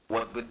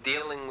what we're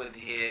dealing with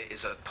here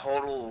is a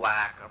total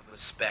lack of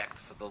respect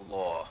for the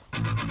law.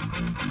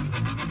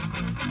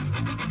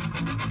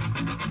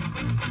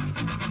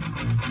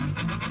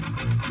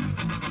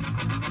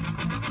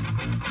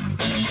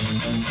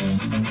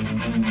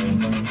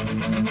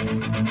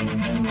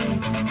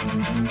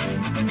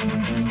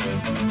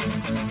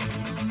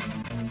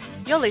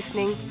 You're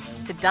listening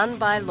to Done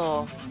by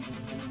Law,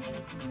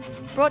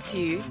 brought to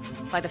you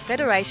by the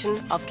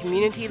Federation of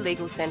Community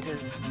Legal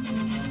Centres.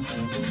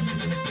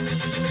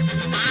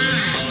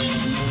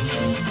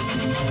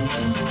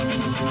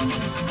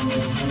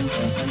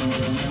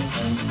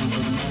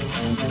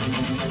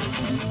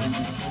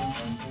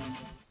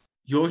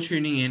 You're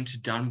tuning in to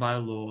Done by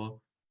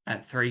Law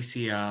at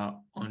 3CR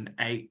on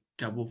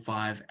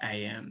 855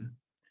 AM.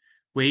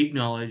 We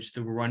acknowledge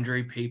the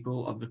Wurundjeri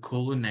people of the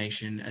Kulin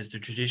Nation as the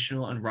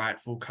traditional and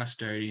rightful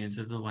custodians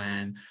of the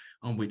land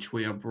on which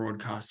we are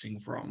broadcasting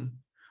from.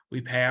 We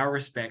pay our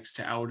respects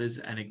to elders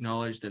and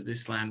acknowledge that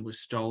this land was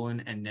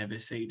stolen and never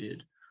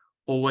ceded,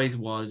 always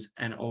was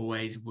and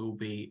always will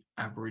be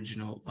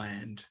Aboriginal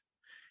land.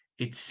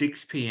 It's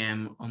 6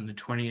 p.m. on the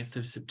 20th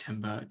of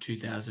September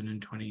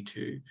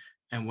 2022,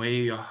 and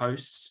we're your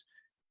hosts,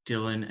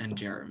 Dylan and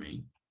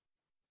Jeremy.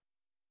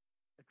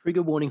 A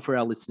trigger warning for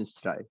our listeners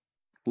today.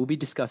 We'll be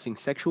discussing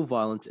sexual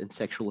violence and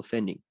sexual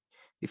offending.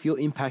 If you're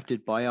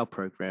impacted by our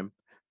program,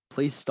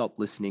 please stop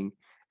listening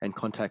and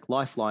contact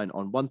Lifeline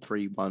on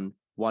 131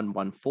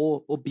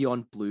 114 or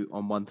Beyond Blue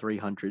on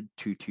 1300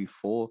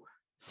 224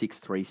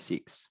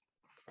 636.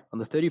 On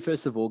the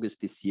 31st of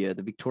August this year,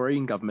 the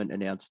Victorian government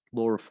announced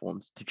law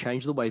reforms to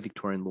change the way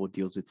Victorian law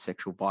deals with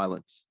sexual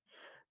violence.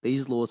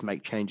 These laws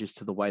make changes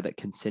to the way that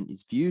consent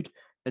is viewed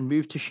and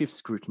move to shift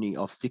scrutiny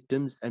off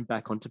victims and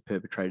back onto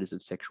perpetrators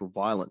of sexual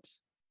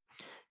violence.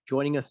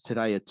 Joining us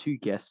today are two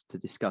guests to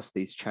discuss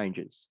these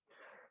changes.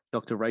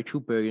 Dr. Rachel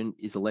Bergen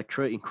is a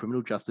lecturer in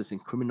criminal justice and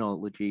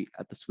criminology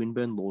at the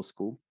Swinburne Law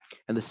School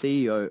and the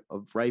CEO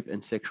of Rape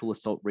and Sexual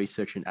Assault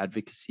Research and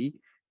Advocacy,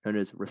 known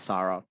as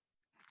RASARA.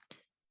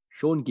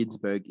 Sean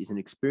Ginsberg is an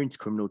experienced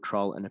criminal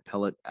trial and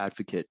appellate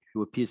advocate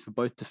who appears for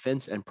both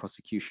defence and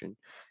prosecution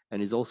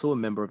and is also a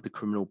member of the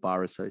Criminal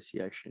Bar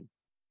Association.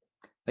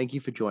 Thank you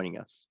for joining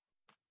us.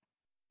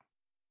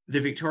 The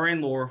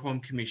Victorian Law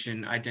Reform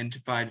Commission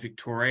identified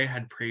Victoria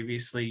had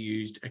previously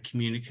used a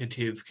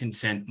communicative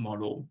consent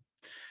model.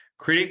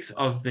 Critics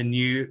of the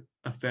new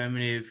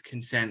affirmative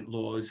consent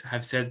laws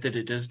have said that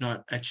it does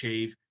not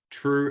achieve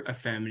true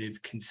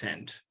affirmative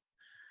consent.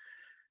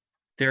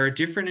 There are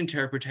different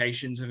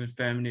interpretations of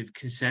affirmative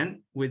consent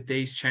with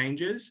these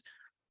changes.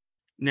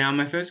 Now,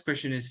 my first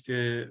question is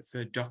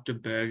for Dr.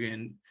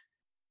 Bergen.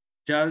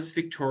 Does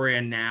Victoria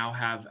now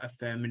have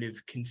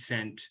affirmative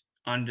consent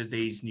under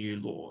these new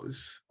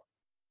laws?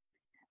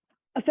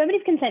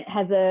 Affirmative consent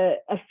has a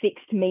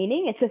fixed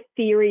meaning. It's a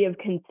theory of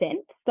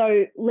consent.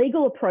 So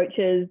legal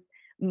approaches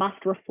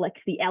must reflect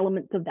the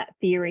elements of that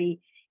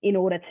theory in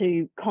order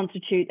to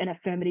constitute an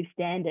affirmative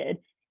standard.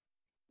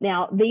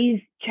 Now,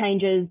 these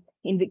changes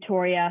in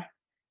Victoria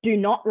do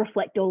not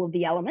reflect all of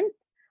the elements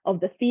of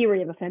the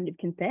theory of affirmative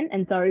consent.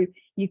 And so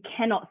you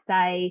cannot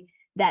say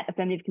that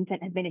affirmative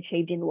consent has been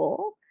achieved in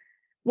law.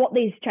 What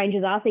these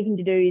changes are seeking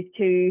to do is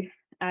to,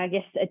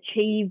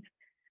 achieve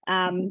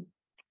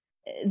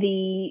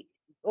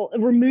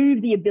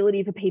remove the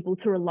ability for people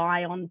to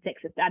rely on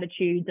sexist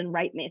attitudes and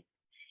rape myths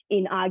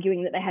in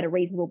arguing that they had a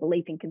reasonable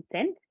belief in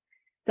consent.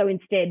 So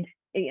instead,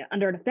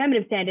 under an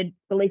affirmative standard,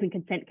 belief in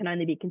consent can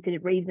only be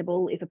considered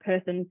reasonable if a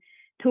person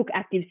took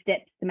active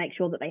steps to make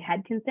sure that they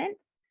had consent.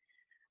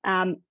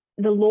 The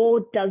law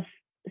does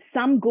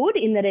some good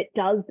in that it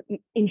does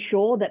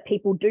ensure that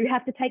people do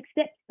have to take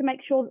steps to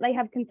make sure that they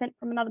have consent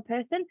from another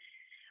person.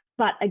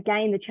 But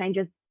again, the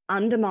changes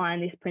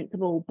undermine this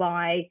principle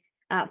by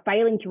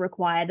failing to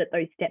require that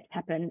those steps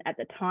happen at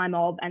the time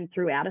of and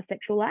throughout a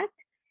sexual act.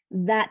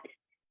 That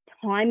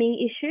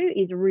timing issue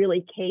is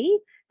really key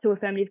to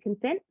affirmative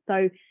consent.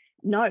 So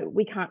no,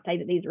 we can't say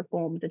that these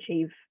reforms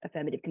achieve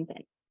affirmative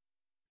consent.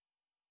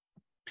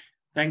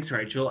 Thanks,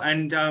 Rachel.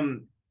 And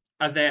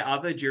are there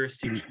other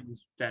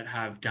jurisdictions that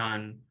have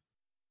done,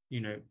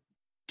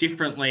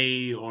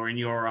 differently or in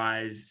your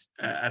eyes,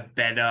 a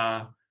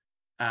better,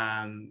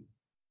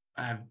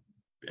 have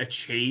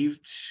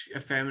achieved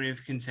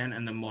affirmative consent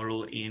and the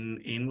model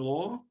in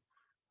law?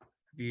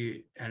 Have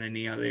you had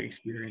any other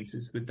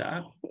experiences with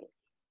that?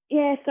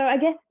 Yeah, so I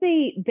guess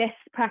the best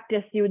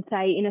practice you would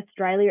say in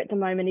Australia at the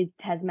moment is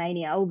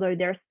Tasmania, although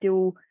there are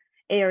still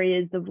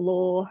areas of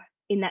law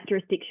in that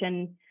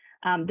jurisdiction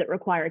that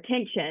require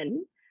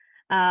attention.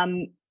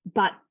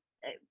 But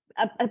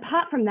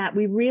apart from that,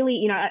 we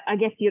really, I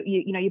guess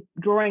you're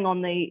drawing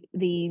on the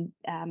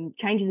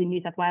changes in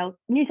New South Wales.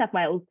 New South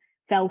Wales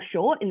fell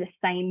short in the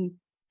same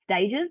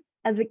stages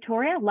as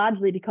Victoria,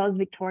 largely because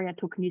Victoria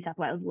took New South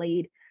Wales'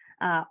 lead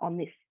on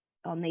these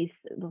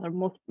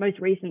most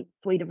recent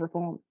suite of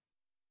reforms.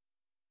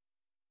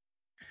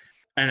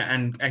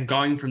 And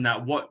going from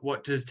that,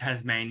 what does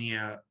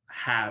Tasmania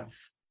have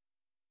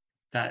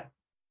that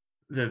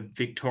the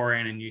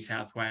Victorian and New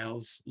South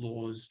Wales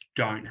laws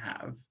don't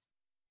have?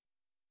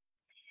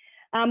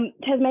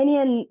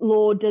 Tasmanian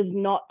law does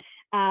not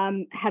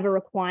have a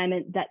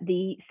requirement that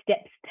the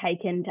steps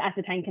taken to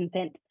ascertain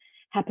consent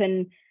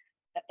happen,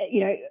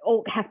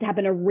 or have to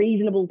happen a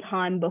reasonable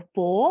time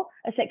before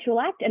a sexual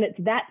act. And it's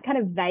that kind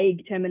of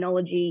vague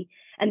terminology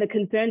and the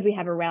concerns we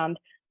have around,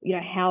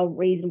 how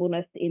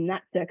reasonableness in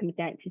that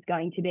circumstance is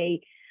going to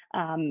be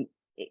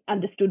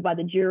understood by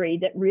the jury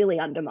that really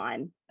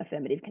undermine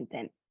affirmative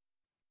consent.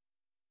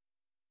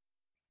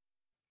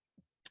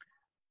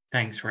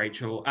 Thanks,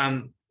 Rachel.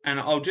 And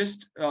I'll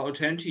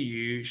turn to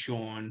you,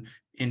 Sean,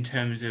 in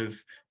terms of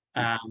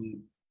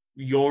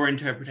your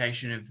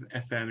interpretation of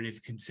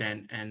affirmative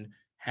consent and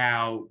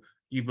how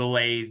you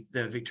believe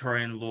the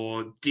Victorian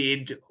law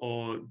did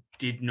or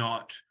did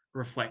not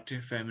reflect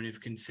affirmative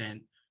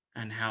consent,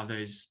 and how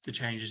the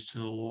changes to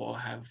the law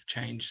have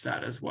changed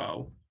that as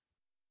well.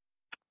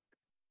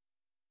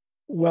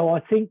 Well, I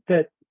think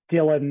that,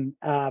 Dylan,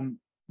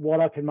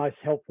 what I can most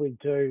helpfully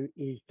do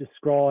is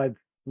describe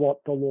what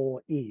the law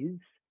is,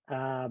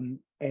 and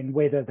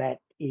whether that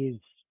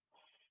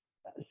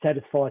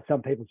satisfies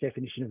some people's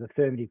definition of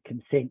affirmative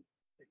consent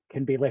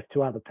can be left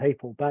to other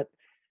people. But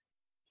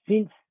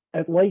since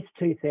at least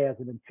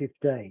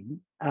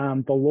 2015,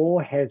 the law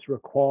has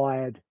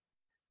required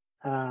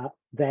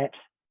that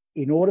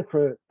in order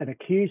for an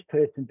accused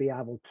person to be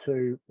able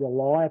to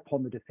rely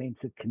upon the defence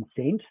of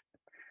consent,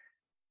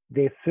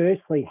 there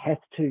firstly has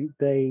to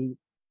be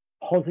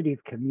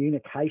positive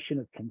communication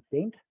of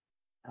consent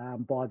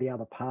by the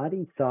other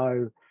party.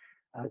 So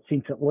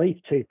since at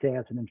least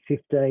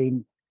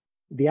 2015,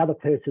 the other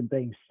person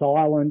being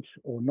silent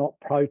or not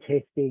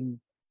protesting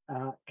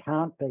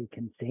can't be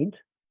consent.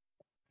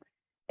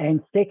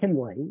 And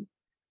secondly,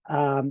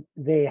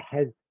 there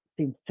has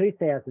since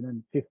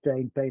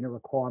 2015 been a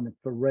requirement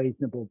for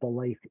reasonable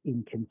belief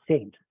in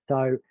consent.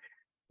 So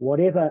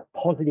whatever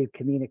positive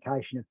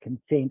communication of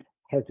consent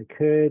has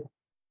occurred,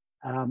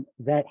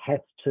 that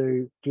has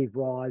to give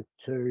rise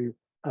to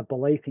a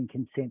belief in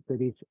consent that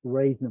is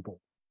reasonable.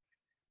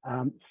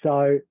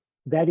 So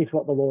that is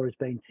what the law has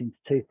been since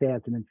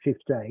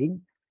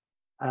 2015.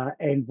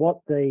 And what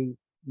the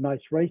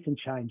most recent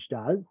change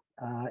does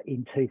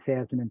in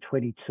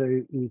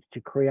 2022 is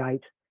to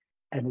create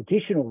an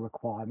additional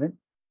requirement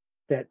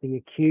that the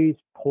accused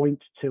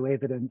point to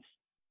evidence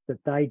that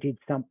they did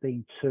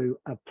something to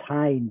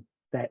obtain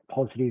that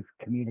positive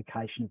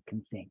communication of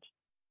consent.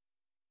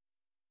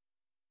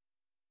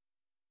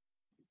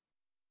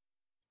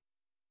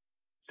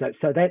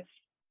 So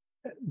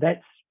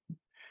that's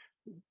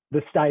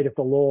the state of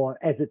the law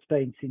as it's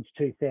been since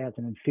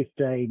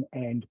 2015,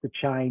 and the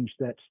change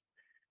that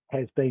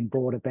has been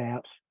brought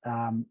about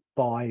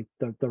by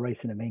the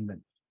recent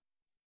amendments.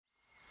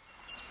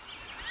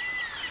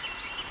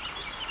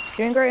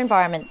 Goongerah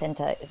Environment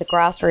Centre is a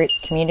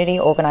grassroots community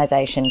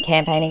organisation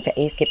campaigning for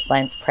East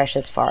Gippsland's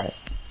precious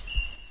forests.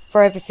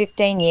 For over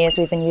 15 years,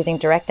 we've been using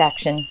direct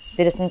action,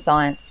 citizen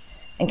science,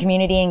 and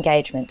community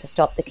engagement to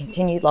stop the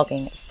continued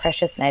logging of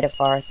precious native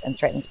forests and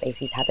threatened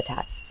species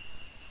habitat.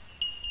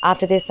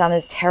 After this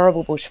summer's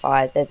terrible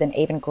bushfires, there's an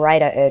even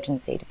greater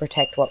urgency to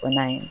protect what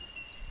remains,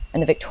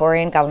 and the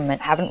Victorian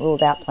government haven't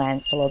ruled out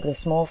plans to log the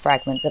small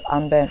fragments of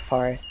unburnt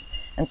forests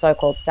and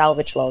so-called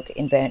salvage log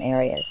in burnt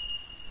areas.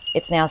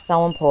 It's now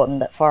so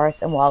important that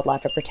forests and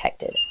wildlife are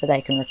protected so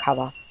they can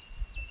recover.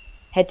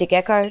 Head to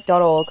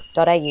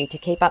gecko.org.au to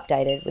keep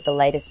updated with the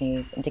latest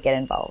news and to get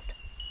involved.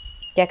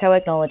 Gecko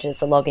acknowledges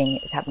the logging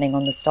is happening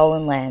on the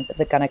stolen lands of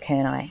the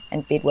Gunaikurnai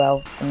and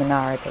Bidwell and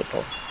Monaro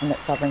people, and that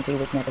sovereignty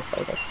was never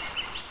ceded.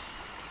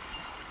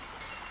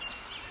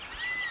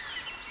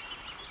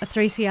 A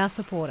 3CR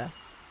supporter.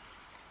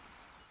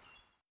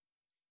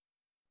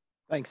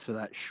 Thanks for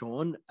that,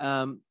 Sean.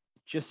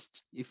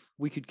 Just if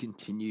we could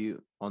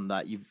continue on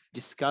that, you've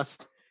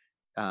discussed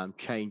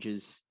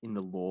changes in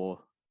the law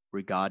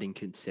regarding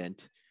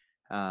consent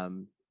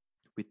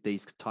with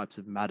these types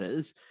of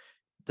matters.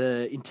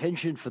 The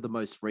intention for the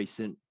most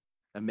recent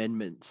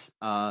amendments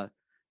are,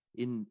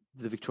 in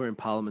the Victorian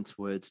Parliament's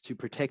words, to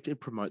protect and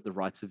promote the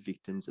rights of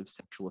victims of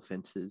sexual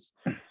offences.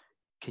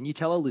 Can you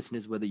tell our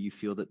listeners whether you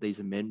feel that these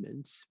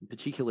amendments,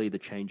 particularly the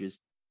changes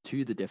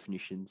to the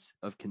definitions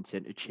of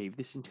consent, achieve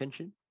this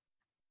intention?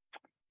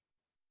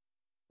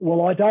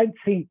 Well, I don't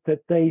think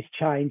that these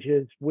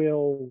changes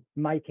will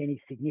make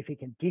any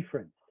significant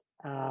difference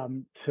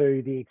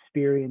to the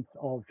experience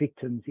of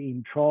victims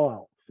in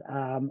trials.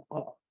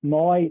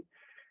 My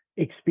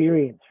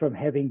experience from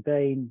having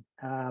been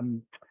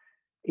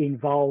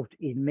involved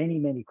in many,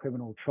 many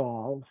criminal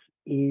trials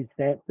is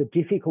that the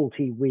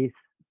difficulty with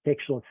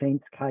sexual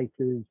offence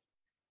cases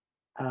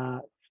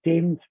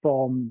stems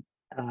from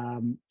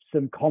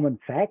some common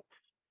facts.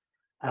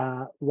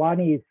 One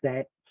is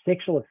that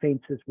sexual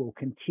offences will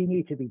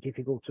continue to be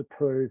difficult to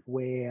prove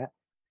where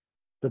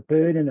the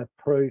burden of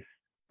proof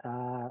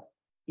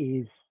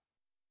is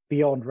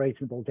beyond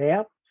reasonable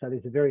doubt. So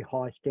there's a very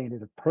high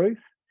standard of proof.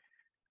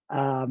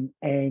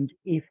 And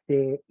if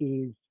there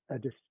is a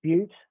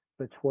dispute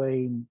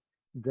between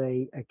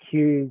the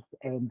accused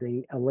and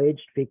the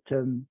alleged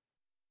victim,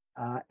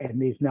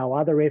 and there's no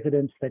other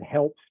evidence that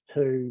helps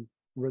to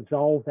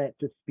resolve that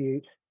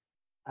dispute,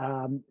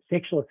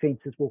 sexual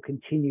offences will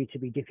continue to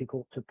be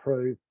difficult to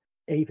prove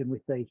even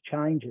with these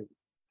changes.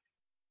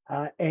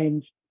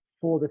 And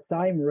for the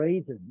same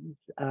reasons,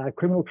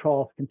 criminal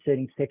trials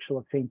concerning sexual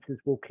offences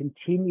will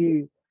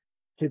continue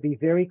to be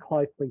very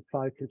closely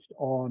focused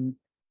on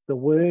the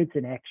words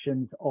and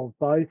actions of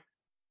both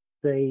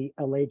the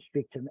alleged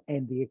victim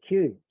and the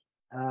accused.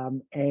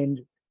 And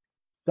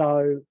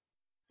so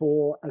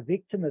for a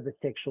victim of a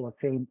sexual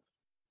offence,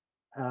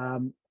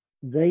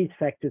 these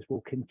factors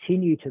will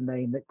continue to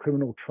mean that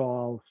criminal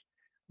trials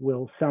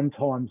will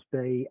sometimes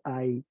be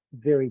a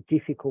very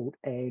difficult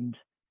and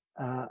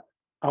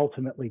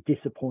ultimately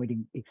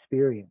disappointing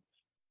experience.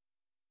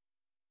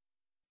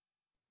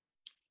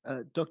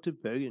 Dr.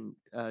 Bergen,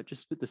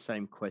 just with the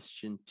same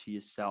question to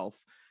yourself,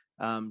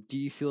 do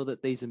you feel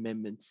that these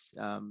amendments,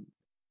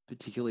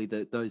 particularly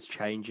those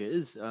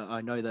changes,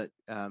 I know that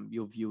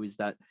your view is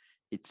that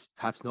it's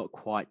perhaps not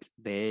quite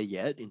there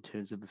yet in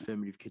terms of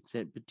affirmative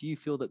consent, but do you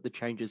feel that the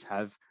changes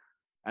have,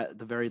 at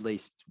the very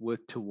least,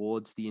 worked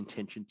towards the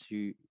intention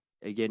to,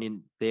 again,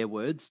 in their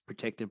words,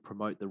 protect and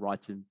promote the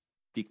rights of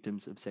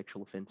victims of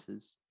sexual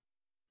offences?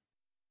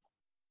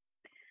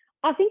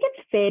 I think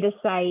it's fair to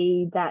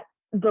say that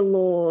the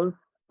laws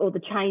or the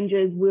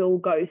changes will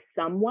go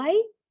some way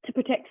to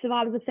protect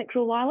survivors of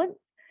sexual violence,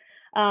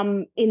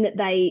 in that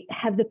they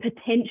have the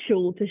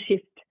potential to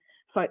shift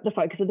the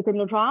focus of the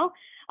criminal trial.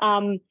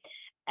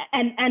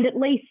 And at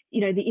least,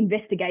 the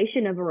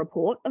investigation of a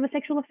report of a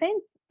sexual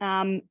offence,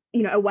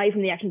 away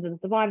from the actions of the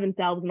survivor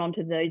themselves and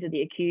onto those of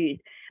the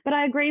accused. But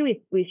I agree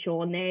with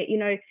Sean there.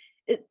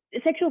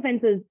 Sexual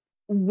offences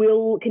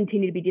will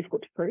continue to be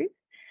difficult to prove.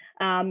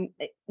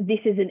 This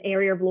is an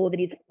area of law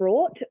that is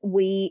fraught.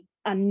 We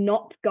are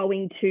not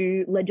going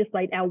to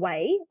legislate our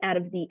way out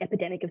of the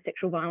epidemic of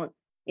sexual violence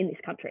in this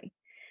country.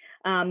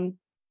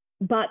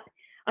 But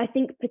I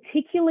think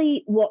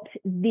particularly what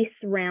this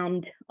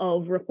round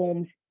of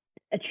reforms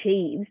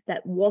achieves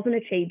that wasn't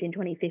achieved in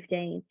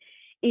 2015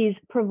 is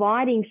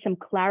providing some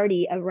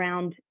clarity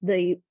around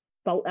the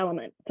fault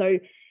element. So,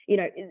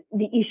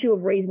 the issue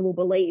of reasonable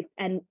belief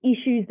and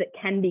issues that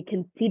can be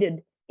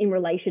considered in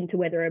relation to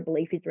whether a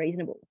belief is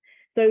reasonable.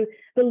 So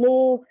the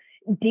law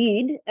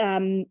did,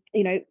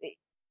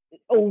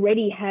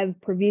 already have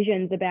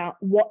provisions about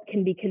what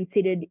can be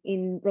considered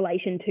in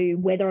relation to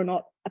whether or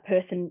not a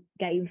person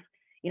gave,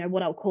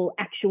 what I'll call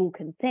actual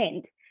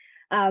consent.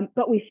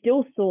 But we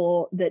still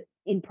saw that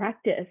in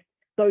practice,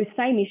 those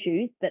same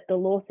issues that the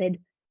law said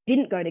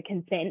didn't go to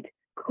consent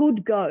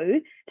could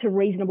go to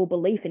reasonable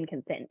belief in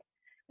consent.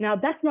 Now,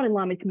 that's not in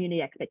line with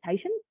community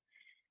expectations.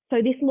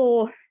 So this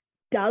law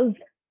does,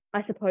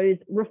 I suppose,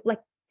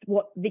 reflect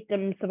what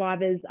victim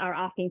survivors are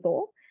asking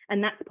for,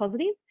 and that's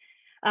positive.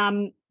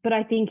 But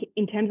I think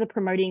in terms of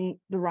promoting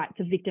the rights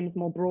of victims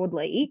more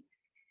broadly,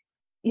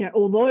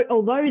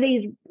 although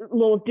these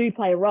laws do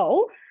play a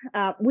role,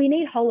 we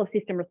need whole of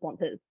system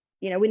responses.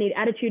 We need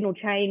attitudinal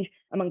change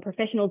among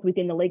professionals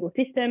within the legal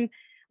system.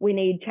 We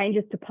need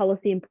changes to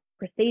policy and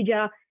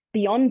procedure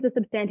beyond the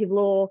substantive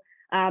law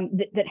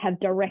that have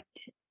direct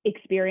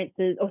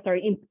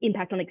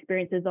impact on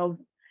experiences of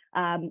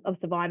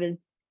survivors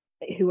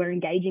who are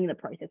engaging in the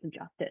process of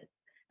justice.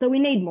 So we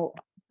need more,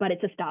 but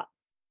it's a start.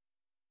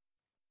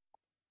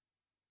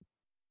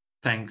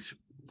 Thanks,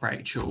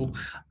 Rachel.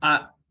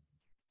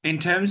 In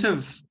terms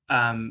of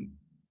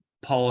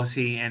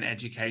policy and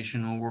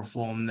educational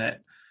reform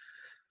that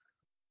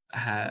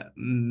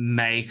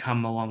may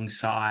come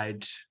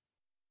alongside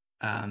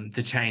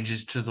the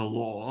changes to the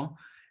law,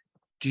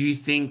 do you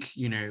think,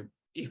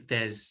 if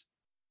there's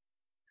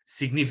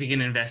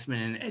significant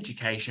investment in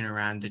education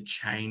around the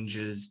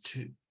changes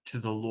to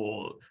the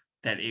law,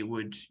 that it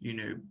would,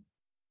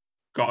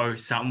 go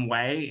some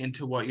way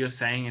into what you're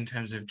saying in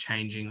terms of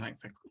changing like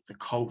the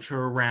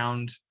culture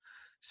around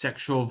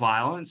sexual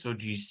violence? Or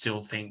do you still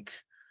think,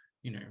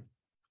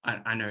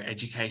 I know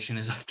education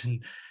is often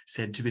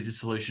said to be the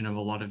solution of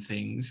a lot of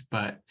things,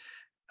 but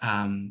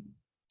in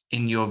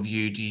your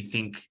view, do you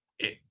think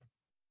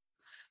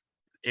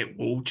it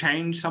will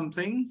change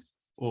something,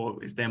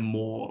 or is there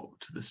more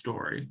to the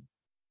story?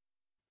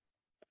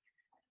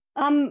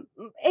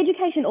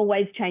 Education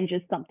always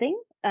changes something,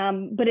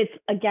 but it's,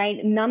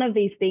 again, none of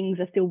these things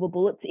are silver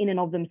bullets in and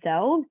of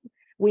themselves.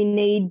 We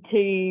need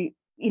to,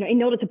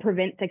 in order to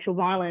prevent sexual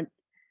violence,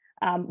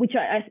 which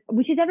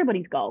is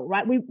everybody's goal,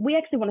 right? We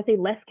actually want to see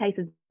less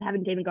cases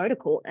having to even go to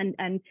court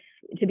and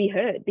to be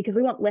heard, because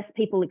we want less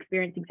people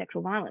experiencing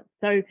sexual violence.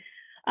 So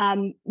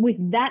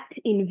with that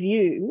in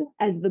view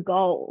as the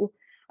goal,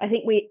 I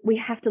think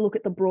we have to look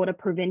at the broader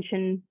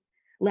prevention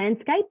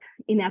landscape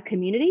in our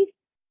communities.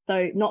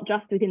 So not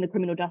just within the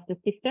criminal justice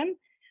system.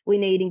 We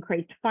need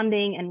increased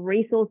funding and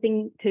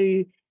resourcing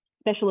to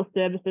specialist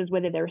services,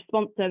 whether they're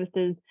response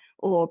services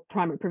or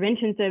primary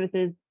prevention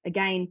services,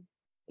 again,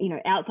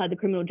 outside the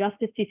criminal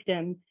justice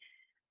system.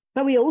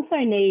 But we also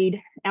need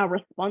our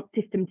response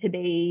system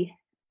to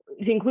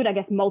include, I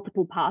guess,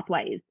 multiple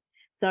pathways.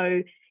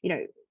 So,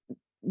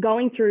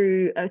 going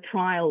through a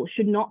trial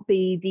should not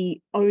be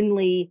the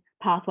only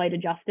pathway to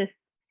justice.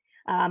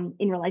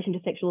 in relation to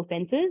sexual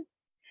offences.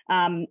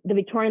 The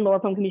Victorian Law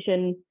Reform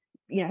Commission,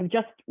 have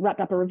just wrapped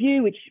up a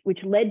review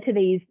which led to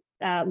these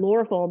law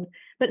reforms.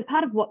 But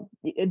part of what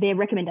their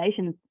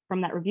recommendations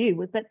from that review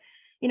was that,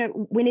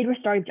 we need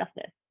restorative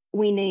justice.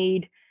 We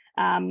need,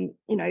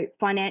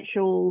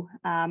 financial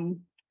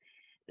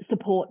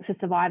support for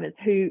survivors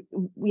who,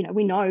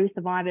 we know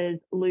survivors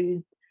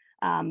lose,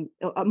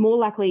 are more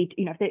likely,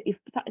 if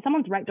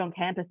someone's raped on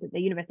campus at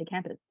their university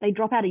campus, they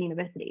drop out of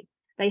university.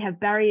 They have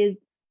barriers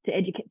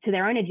to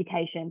their own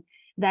education.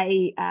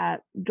 They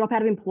drop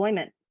out of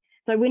employment.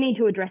 So we need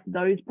to address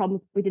those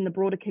problems within the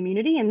broader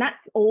community. And that's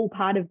all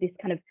part of this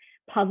kind of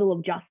puzzle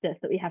of justice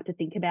that we have to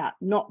think about,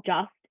 not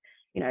just,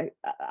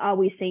 are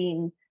we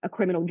seeing a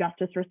criminal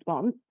justice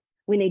response?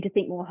 We need to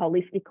think more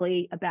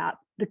holistically about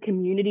the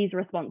community's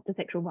response to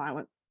sexual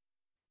violence.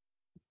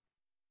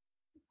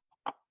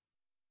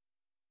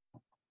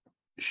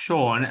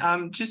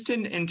 Sean, just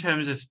in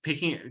terms of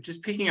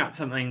picking up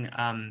something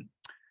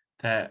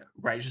that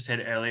Rachel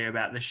said earlier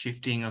about the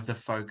shifting of the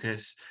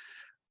focus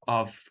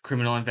of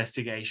criminal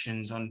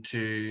investigations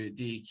onto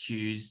the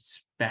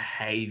accused's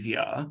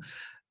behaviour.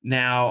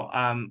 Now,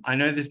 I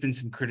know there's been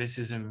some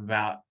criticism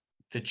about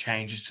the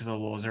changes to the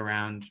laws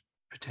around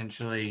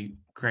potentially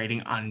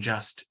creating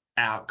unjust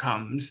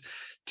outcomes.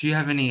 Do you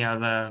have any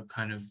other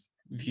kind of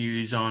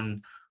views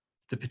on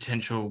the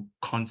potential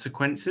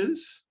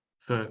consequences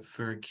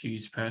for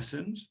accused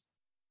persons?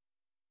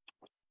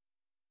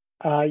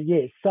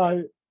 Yes.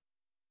 So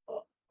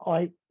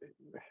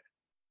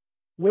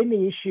when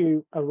the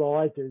issue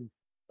arises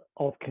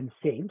of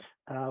consent,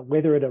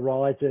 whether it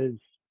arises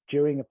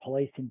during a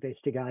police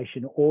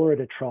investigation or at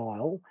a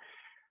trial,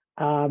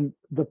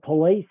 the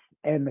police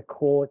and the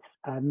courts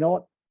are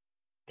not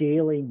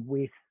dealing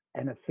with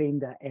an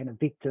offender and a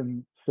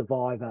victim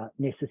survivor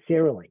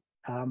necessarily.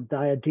 They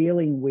are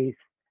dealing with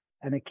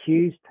an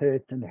accused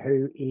person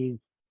who is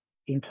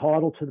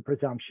entitled to the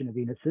presumption of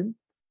innocence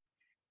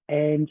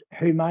and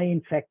who may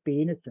in fact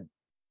be innocent.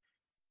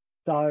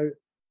 So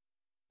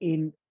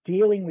in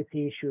dealing with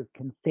the issue of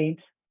consent,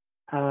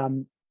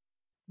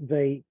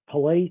 the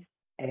police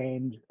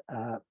and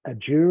a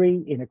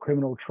jury in a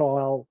criminal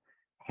trial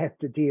have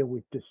to deal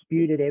with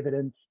disputed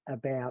evidence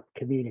about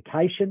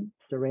communication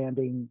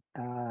surrounding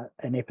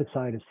an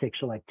episode of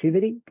sexual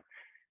activity.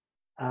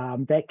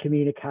 That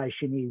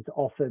communication is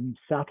often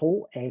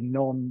subtle and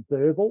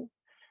non-verbal.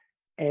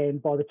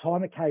 And by the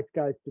time a case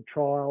goes to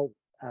trial,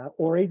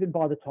 or even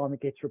by the time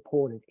it gets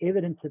reported,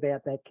 evidence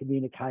about that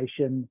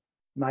communication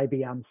may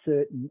be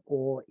uncertain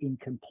or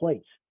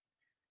incomplete.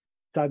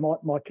 So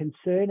my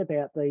concern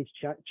about these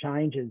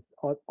changes,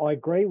 I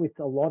agree with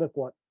a lot of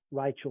what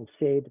Rachel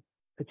said,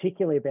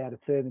 particularly about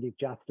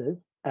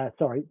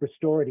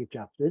restorative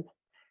justice,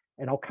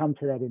 and I'll come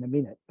to that in a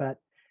minute. But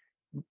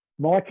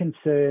my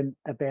concern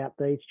about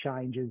these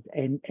changes,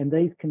 and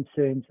these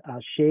concerns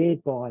are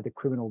shared by the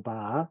criminal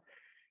bar,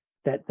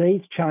 that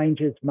these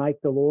changes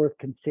make the law of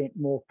consent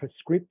more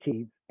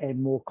prescriptive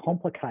and more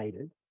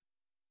complicated,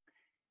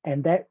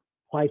 and that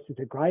places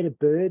a greater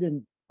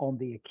burden on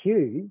the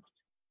accused,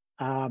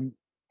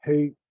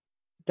 who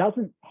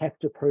doesn't have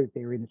to prove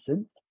their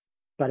innocence,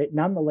 but it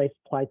nonetheless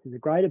places a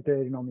greater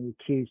burden on the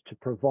accused to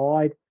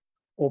provide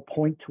or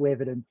point to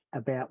evidence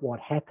about what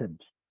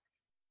happened.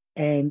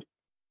 And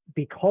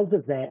because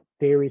of that,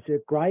 there is a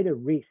greater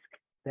risk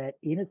that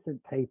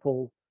innocent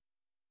people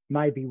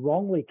may be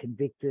wrongly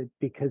convicted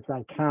because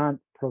they can't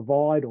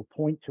provide or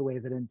point to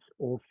evidence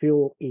or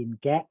fill in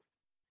gaps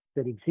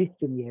that exist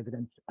in the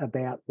evidence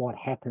about what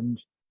happened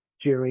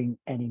during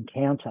an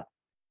encounter.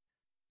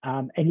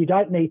 And you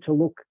don't need to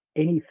look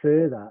any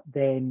further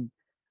than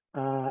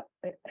a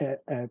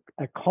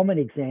common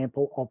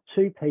example of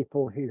two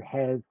people who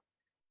have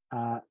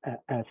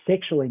a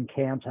sexual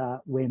encounter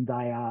when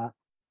they are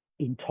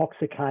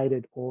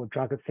intoxicated or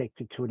drug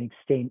affected to an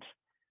extent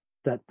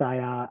that they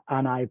are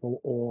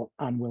unable or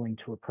unwilling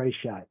to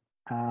appreciate.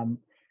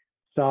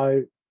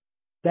 So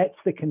that's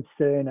the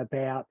concern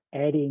about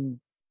adding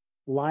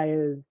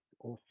layers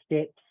or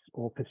steps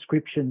or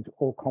prescriptions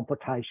or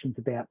complications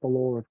about the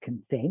law of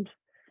consent.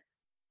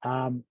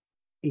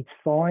 It's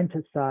fine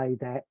to say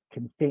that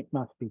consent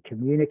must be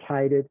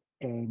communicated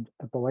and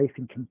a belief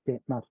in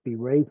consent must be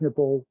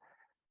reasonable,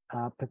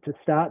 but to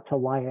start to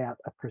lay out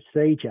a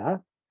procedure,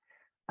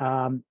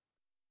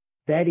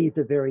 that is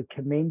a very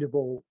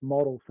commendable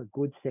model for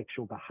good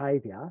sexual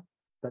behaviour,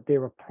 but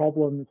there are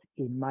problems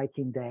in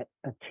making that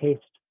a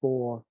test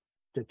for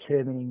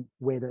determining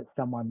whether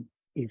someone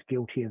is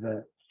guilty of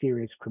a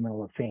serious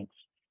criminal offence,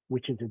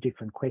 which is a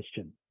different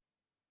question.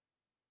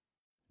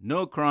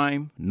 No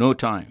crime, no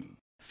time.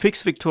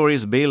 Fix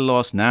Victoria's bail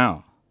laws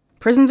now.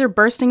 Prisons are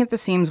bursting at the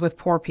seams with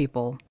poor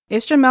people.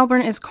 ISJA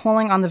Melbourne is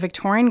calling on the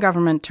Victorian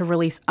government to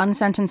release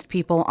unsentenced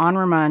people on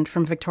remand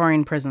from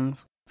Victorian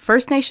prisons.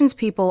 First Nations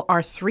people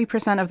are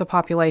 3% of the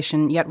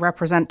population, yet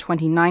represent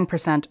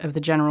 29% of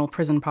the general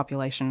prison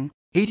population.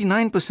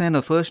 89%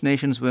 of First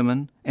Nations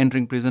women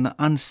entering prison are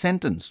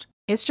unsentenced.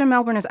 ISJA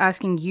Melbourne is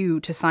asking you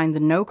to sign the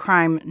No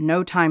Crime,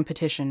 No Time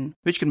petition.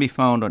 which can be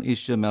found on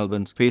ISJA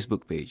Melbourne's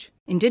Facebook page.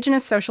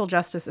 Indigenous Social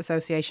Justice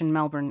Association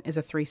Melbourne is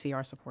a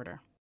 3CR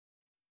supporter.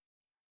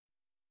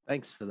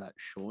 Thanks for that,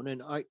 Sean.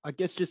 And I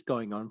guess just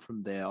going on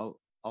from there,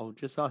 I'll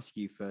just ask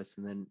you first,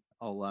 and then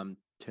I'll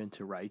turn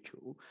to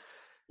Rachel.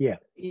 Yeah.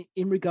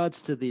 In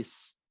regards to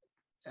this,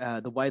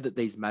 the way that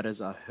these matters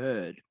are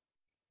heard,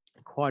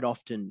 quite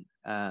often,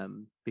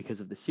 because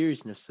of the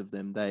seriousness of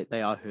them,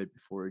 they are heard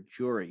before a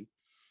jury.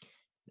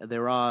 Now,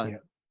 there are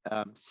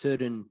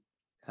certain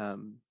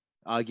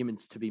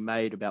arguments to be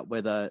made about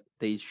whether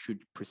these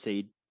should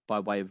proceed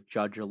by way of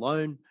judge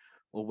alone,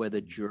 or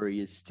whether jury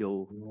is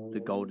still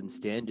the golden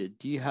standard.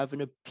 Do you have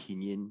an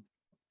opinion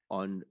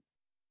on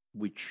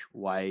which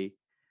way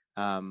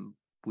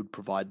would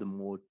provide the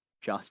more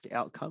just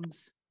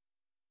outcomes?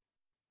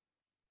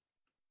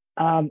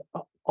 I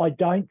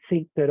don't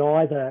think that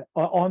either.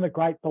 I'm a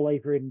great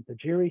believer in the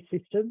jury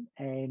system,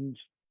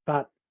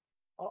 but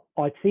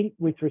I think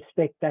with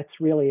respect, that's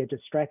really a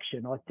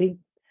distraction. I think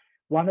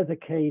one of the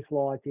keys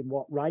lies in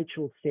what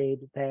Rachel said,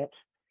 that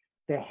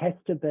there has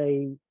to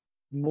be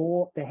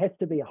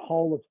a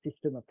whole of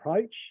system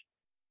approach.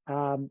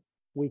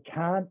 We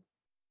can't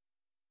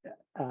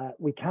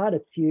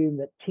assume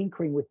that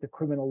tinkering with the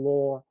criminal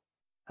law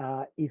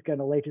is going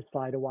to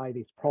legislate away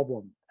this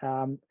problem.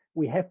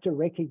 We have to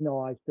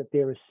recognise that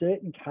there are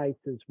certain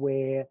cases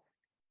where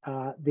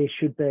there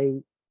should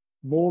be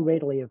more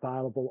readily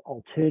available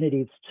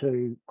alternatives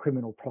to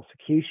criminal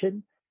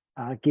prosecution,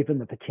 given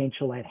the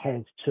potential it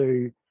has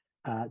to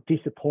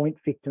disappoint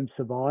victim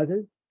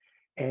survivors.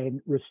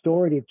 And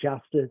restorative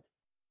justice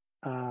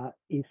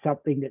is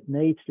something that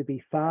needs to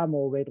be far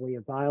more readily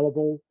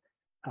available.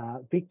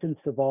 Victim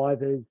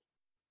survivors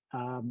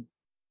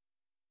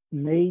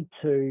need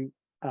to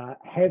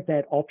have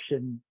that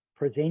option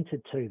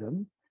presented to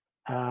them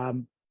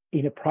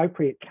in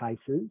appropriate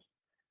cases,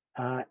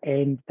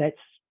 and that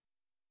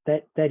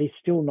is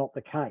still not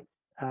the case.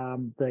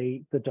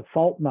 The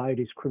default mode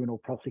is criminal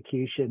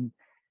prosecution,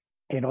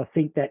 and I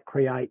think that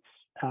creates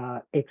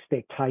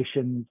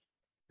expectations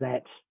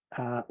that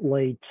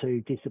lead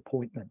to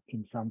disappointment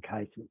in some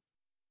cases.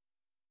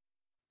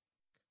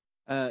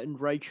 And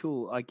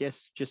Rachel, I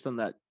guess just on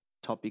that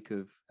topic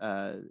of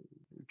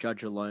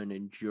judge alone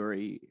and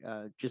jury,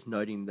 just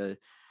noting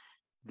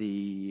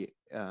the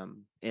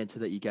answer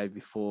that you gave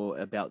before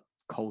about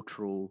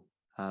cultural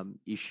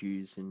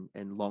issues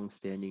and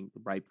long-standing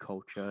rape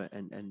culture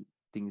and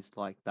things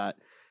like that.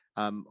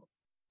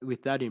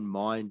 With that in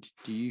mind,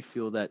 do you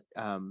feel that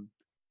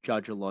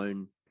judge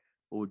alone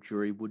or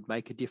jury would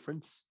make a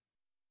difference?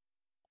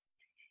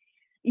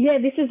 Yeah,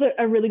 this is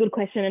a really good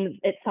question, and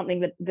it's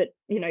something that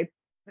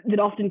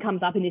often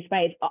comes up in this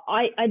space.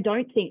 I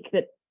don't think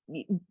that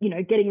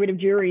getting rid of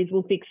juries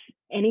will fix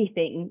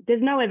anything.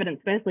 There's no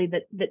evidence, firstly,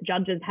 that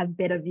judges have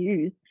better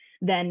views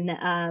than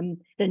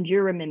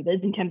juror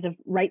members in terms of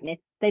rapeness.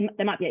 They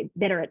might be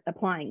better at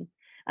applying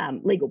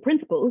legal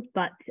principles,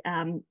 but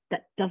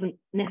that doesn't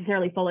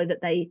necessarily follow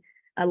that they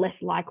are less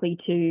likely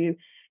to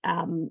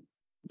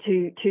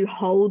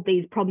hold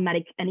these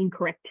problematic and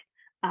incorrect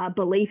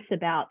beliefs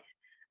about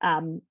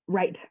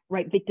rape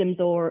victims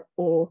or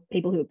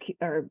people who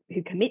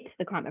commit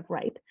the crime of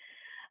rape.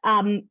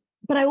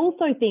 But I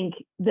also think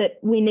that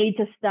we need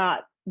to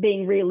start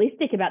being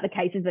realistic about the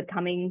cases that are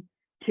coming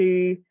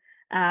to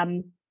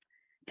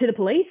the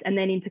police and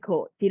then into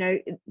court. To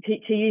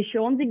use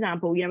Sean's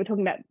example, we're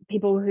talking about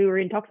people who are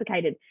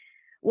intoxicated.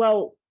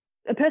 Well,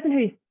 a person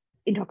who's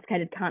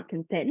intoxicated can't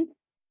consent.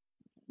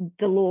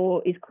 The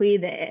law is clear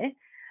there.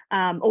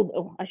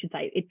 Or I should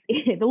say,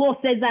 the law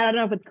says that. I don't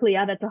know if it's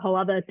clear. That's a whole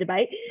other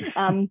debate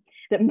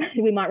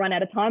that we might run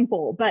out of time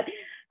for. But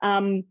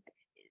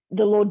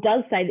the law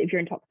does say that if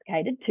you're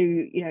intoxicated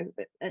to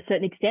a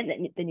certain extent,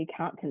 then you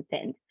can't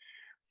consent.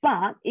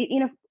 But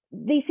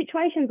these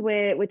situations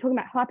where we're talking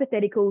about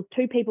hypotheticals,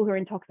 two people who are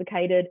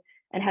intoxicated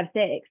and have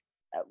sex,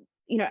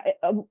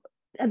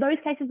 are those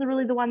cases are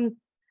really the ones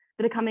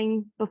that are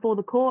coming before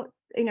the court?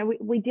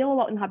 We deal a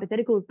lot in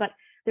hypotheticals, but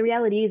the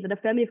reality is that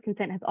affirmative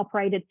consent has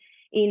operated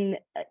in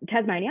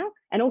Tasmania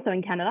and also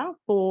in Canada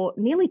for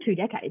nearly 2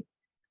 decades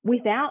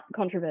without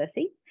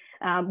controversy,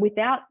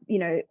 without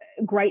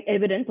great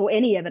evidence or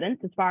any evidence,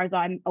 as far as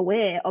I'm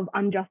aware, of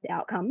unjust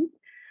outcomes.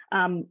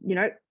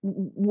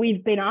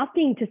 We've been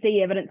asking to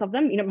see evidence of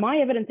them. My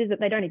evidence is that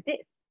they don't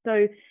exist.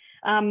 So,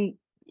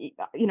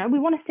 we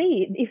want to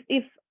see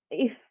if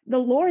the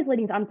law is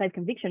leading to unsafe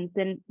convictions,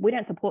 then we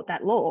don't support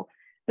that law.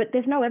 But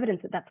there's no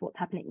evidence that that's what's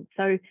happening.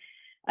 So,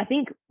 I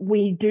think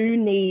we do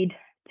need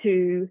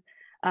to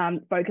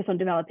focus on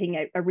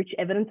developing a rich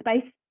evidence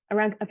base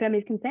around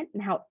affirmative consent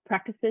and how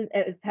it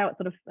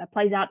sort of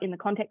plays out in the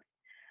context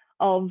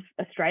of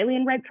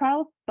Australian rape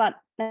trials. But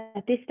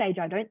at this stage,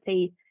 I don't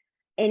see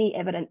any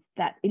evidence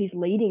that it is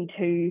leading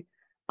to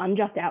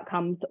unjust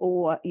outcomes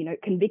or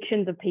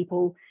convictions of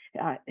people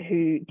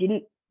who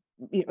didn't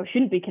or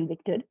shouldn't be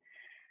convicted.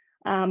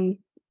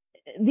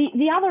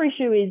 The other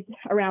issue is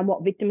around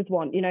what victims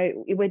want.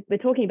 We're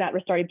talking about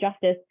restorative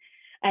justice.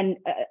 And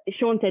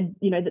Sean said,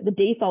 that the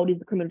default is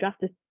the criminal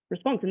justice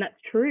response, and that's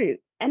true.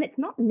 And it's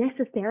not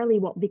necessarily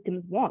what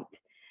victims want.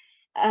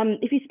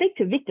 If you speak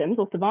to victims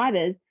or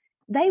survivors,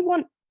 they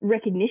want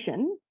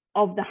recognition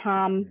of the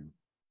harm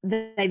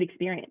that they've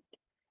experienced.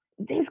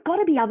 There's got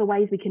to be other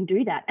ways we can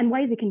do that, and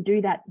ways we can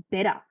do that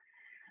better.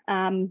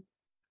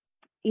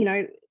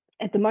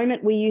 At the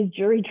moment we use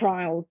jury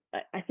trials.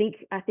 I think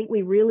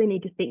we really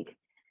need to think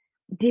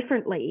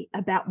differently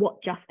about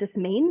what justice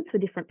means for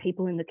different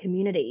people in the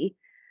community,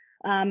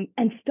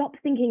 and stop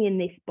thinking in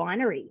this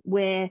binary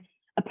where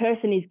a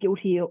person is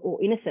guilty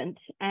or innocent,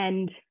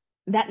 and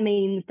that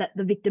means that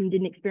the victim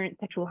didn't experience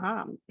sexual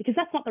harm, because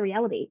that's not the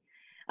reality.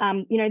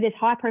 There's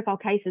high-profile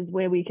cases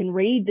where we can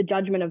read the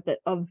judgment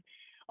of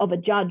a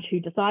judge who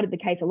decided the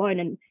case alone,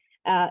 and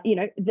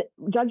the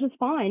judges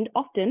find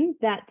often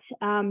that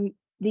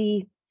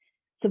the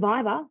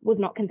survivor was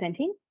not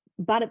consenting,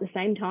 but at the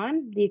same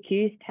time, the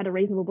accused had a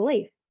reasonable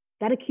belief.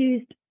 That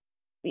accused,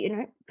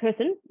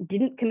 person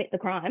didn't commit the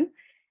crime,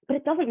 but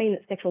it doesn't mean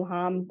that sexual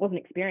harm wasn't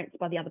experienced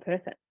by the other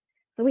person.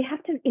 So we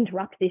have to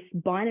interrupt this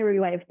binary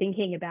way of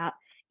thinking about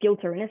guilt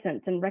or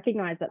innocence and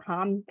recognise that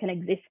harm can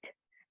exist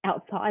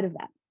outside of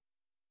that.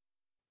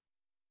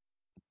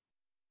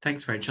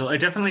 Thanks, Rachel. It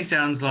definitely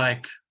sounds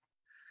like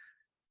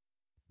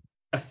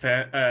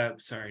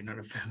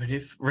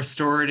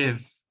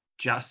restorative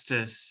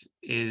justice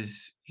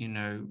is,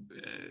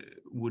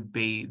 would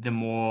be the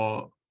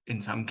more,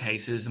 in some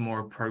cases, the more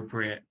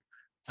appropriate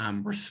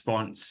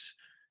response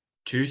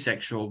to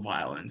sexual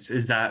violence.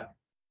 Is that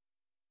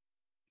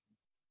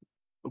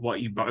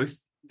what you both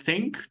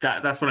think?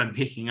 That's what I'm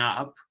picking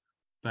up,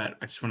 but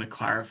I just want to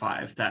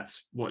clarify if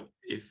that's what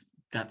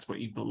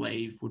you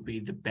believe would be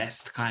the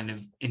best kind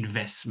of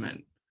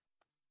investment.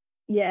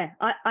 Yeah,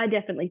 I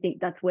definitely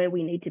think that's where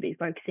we need to be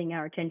focusing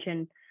our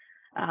attention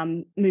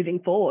moving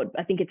forward.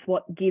 I think it's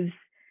what gives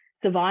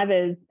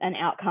survivors an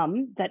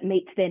outcome that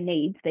meets their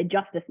needs, their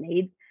justice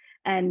needs,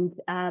 and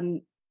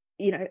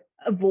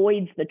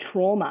avoids the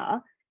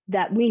trauma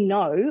that we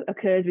know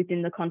occurs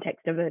within the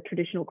context of a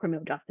traditional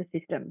criminal justice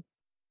system.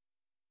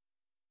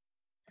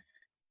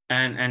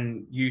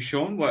 And you,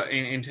 Sean, what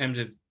in terms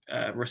of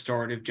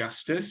restorative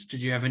justice,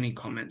 did you have any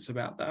comments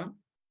about that?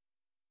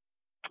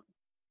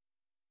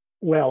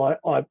 Well,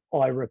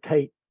 I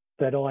repeat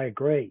that I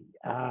agree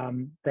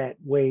that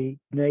we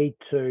need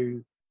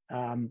to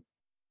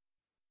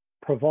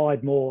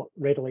provide more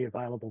readily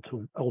available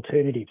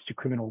alternatives to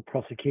criminal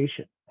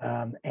prosecution.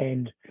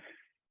 And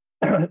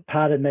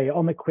pardon me,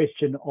 on the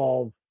question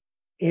of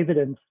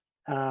evidence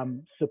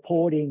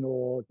supporting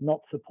or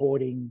not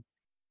supporting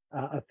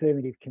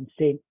affirmative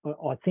consent,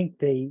 I think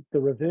the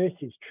reverse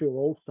is true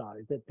also,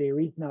 that there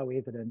is no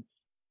evidence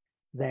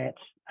that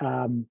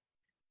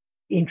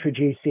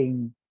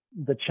introducing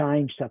the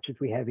change such as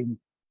we have in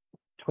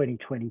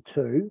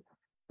 2022,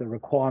 the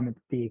requirement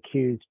that the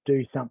accused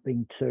do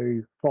something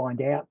to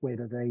find out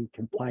whether the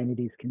complainant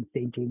is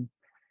consenting,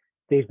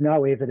 there's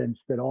no evidence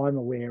that I'm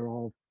aware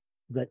of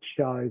that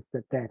shows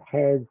that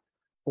has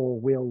or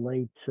will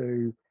lead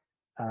to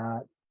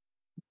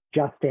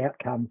just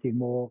outcomes in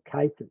more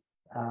cases.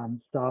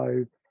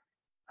 So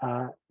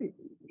the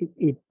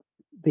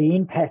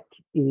impact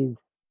is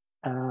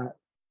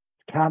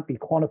can't be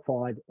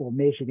quantified or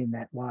measured in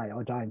that way,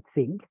 I don't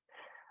think.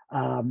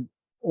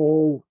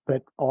 All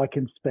that I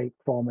can speak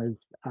from as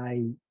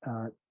a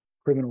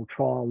criminal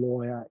trial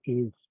lawyer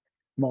is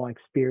my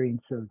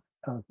experience of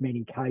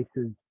many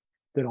cases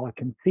that I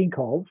can think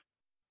of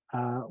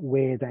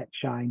where that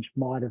change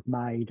might have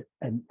made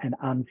an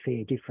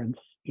unfair difference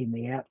in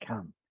the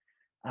outcome.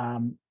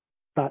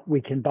 But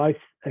we can both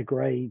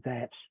agree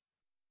that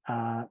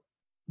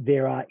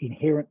there are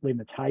inherent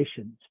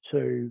limitations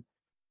to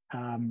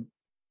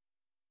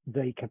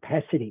the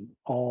capacity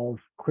of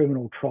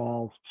criminal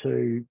trials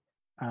to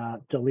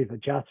deliver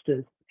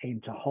justice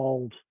and to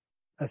hold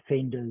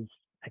offenders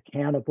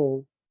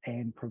accountable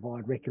and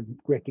provide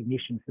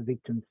recognition for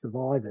victim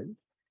survivors.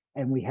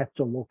 And we have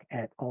to look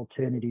at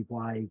alternative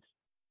ways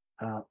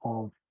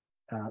of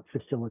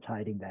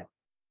facilitating that.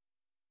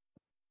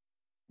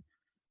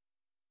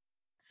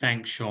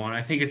 Thanks, Sean.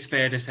 I think it's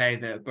fair to say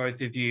that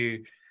both of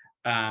you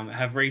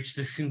have reached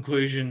the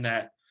conclusion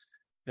that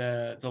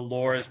the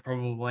law is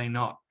probably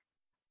not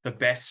the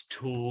best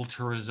tool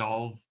to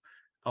resolve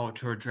or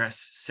to address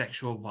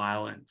sexual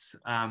violence.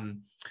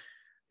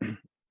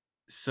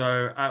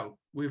 So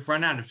we've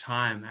run out of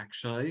time,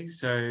 actually.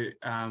 So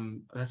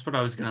that's what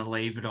I was going to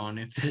leave it on,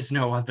 if there's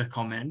no other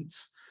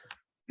comments.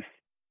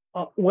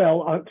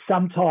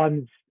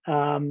 Sometimes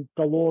the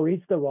law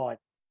is the right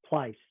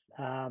place.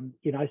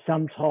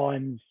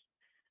 Sometimes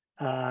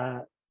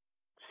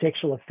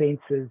sexual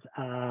offences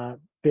are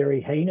very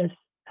heinous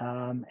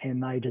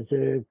and they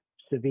deserve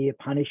severe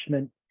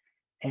punishment,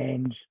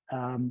 and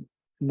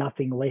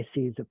nothing less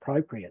is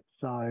appropriate.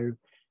 So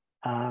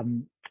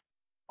I'm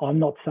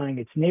not saying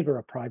it's never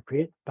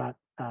appropriate, but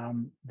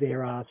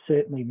there are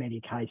certainly many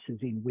cases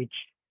in which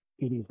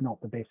it is not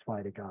the best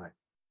way to go.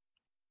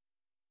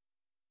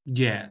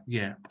 Yeah.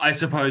 I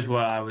suppose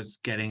what I was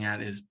getting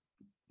at is,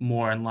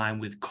 more in line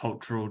with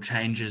cultural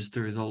changes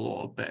through the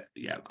law. But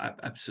yeah, I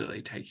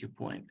absolutely take your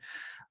point.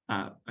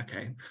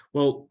 Okay,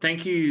 well,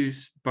 thank you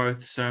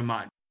both so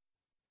much.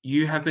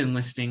 You have been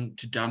listening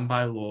to Done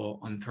by Law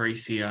on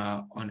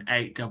 3CR on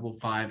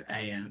 855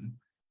 AM.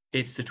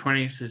 It's the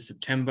 20th of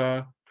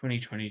September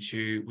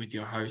 2022 with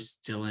your hosts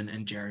Dylan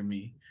and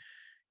Jeremy.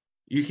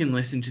 You can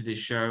listen to this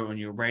show on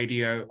your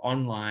radio,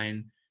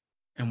 online,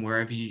 and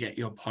wherever you get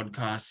your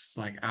podcasts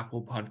like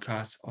Apple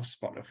Podcasts or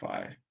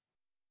Spotify.